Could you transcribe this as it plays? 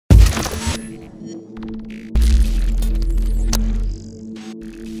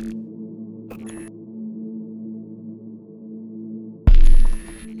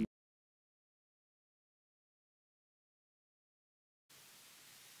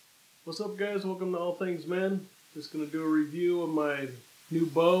What's up, guys? Welcome to All Things Men. Just going to do a review of my new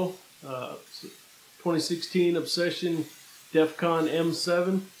bow, 2016 Obsession DEFCON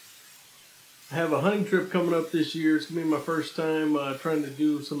M7. I have a hunting trip coming up this year. It's going to be my first time trying to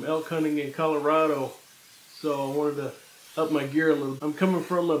do some elk hunting in Colorado, so I wanted to up my gear a little. I'm coming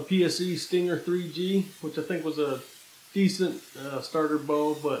from a PSE Stinger 3G, which I think was a decent starter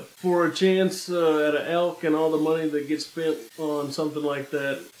bow, but for a chance at an elk and all the money that gets spent on something like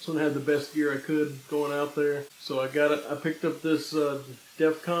that, just want to have the best gear I could going out there. So I picked up this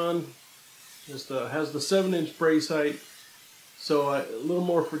DEFCON. Just has the 7-inch brace height, so a little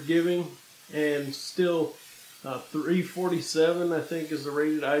more forgiving, and still 347 I think is the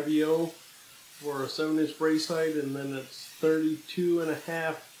rated IBO for a 7-inch brace height, and then it's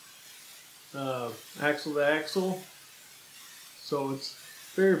 32.5 axle to axle. So it's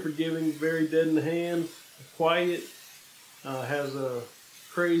very forgiving, very dead in the hand, quiet, has a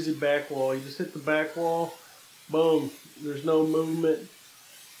crazy back wall. You just hit the back wall, boom, there's no movement.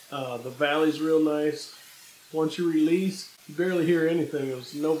 The valley's real nice. Once you release, you barely hear anything.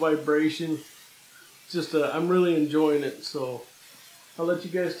 There's no vibration. It's just, I'm really enjoying it. So I'll let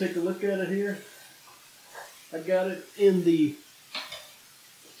you guys take a look at it here. I got it in the,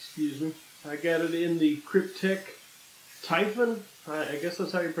 Cryptek Typhon. I guess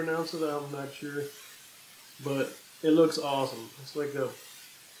that's how you pronounce it. I'm not sure, but it looks awesome. It's like a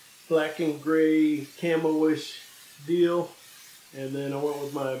black and gray camo-ish deal, and then I went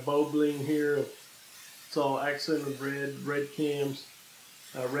with my bow bling here. It's all accented red cams,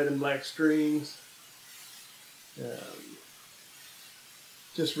 red and black strings.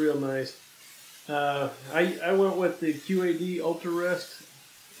 Just real nice. I went with the QAD Ultra Rest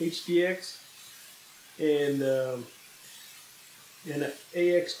HDX and an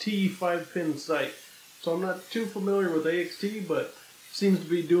AXT 5-pin sight. So I'm not too familiar with AXT, but seems to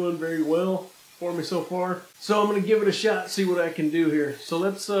be doing very well for me so far. So I'm going to give it a shot, see what I can do here. So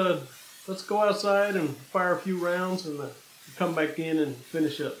let's go outside and fire a few rounds and come back in and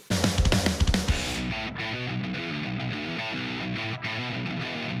finish up.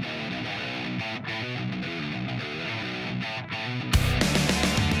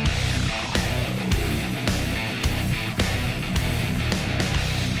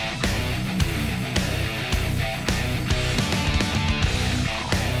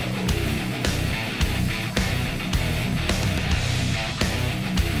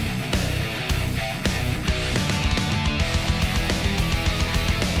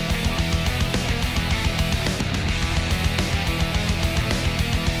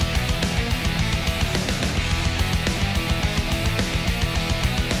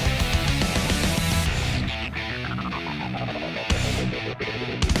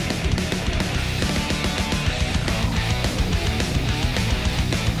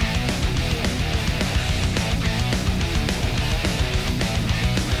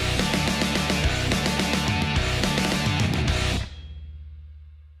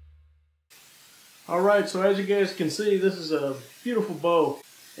 Alright, so as you guys can see, this is a beautiful bow,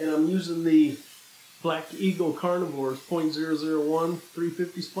 and I'm using the Black Eagle Carnivore .001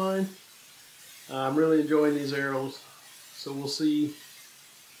 350 spine. I'm really enjoying these arrows, so we'll see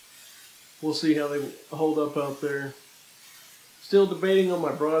how they hold up out there. Still debating on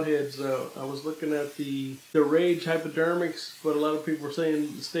my broadheads though. I was looking at the Rage hypodermics, but a lot of people are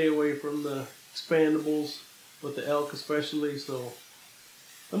saying stay away from the expandables with the elk especially, so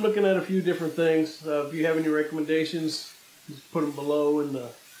I'm looking at a few different things. If you have any recommendations, just put them below in the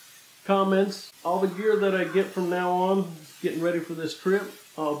comments. All the gear that I get from now on, getting ready for this trip,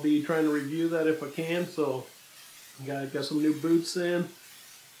 I'll be trying to review that if I can. So got some new boots in.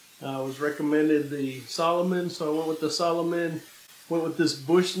 I was recommended the Solomon, so I went with the Solomon. Went with this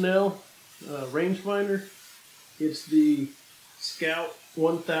Bushnell rangefinder. It's the Scout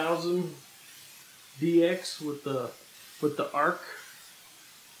 1000 DX with the arc,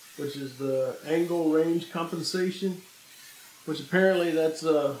 which is the angle range compensation, which apparently that's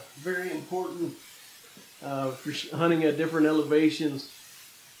very important for hunting at different elevations.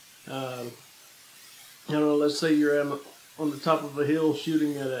 I don't know, let's say you're on the top of a hill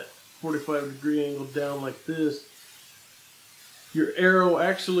shooting at a 45-degree angle down like this. Your arrow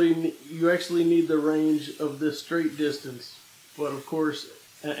you actually need the range of this straight distance, but of course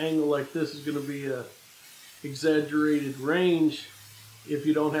an angle like this is going to be a exaggerated range if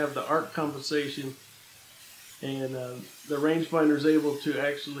you don't have the arc compensation, and the rangefinder is able to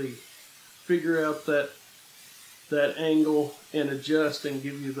actually figure out that angle and adjust and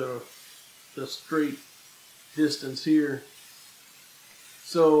give you the straight distance here.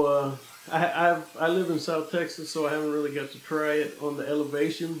 So I live in South Texas, so I haven't really got to try it on the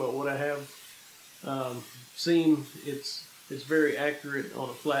elevation. But what I have seen, it's very accurate on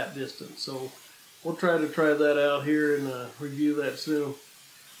a flat distance. So we'll try that out here and review that soon.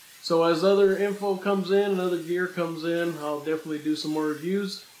 So as other info comes in and other gear comes in, I'll definitely do some more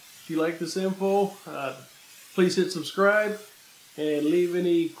reviews. If you like this info, please hit subscribe and leave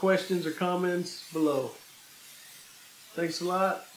any questions or comments below. Thanks a lot.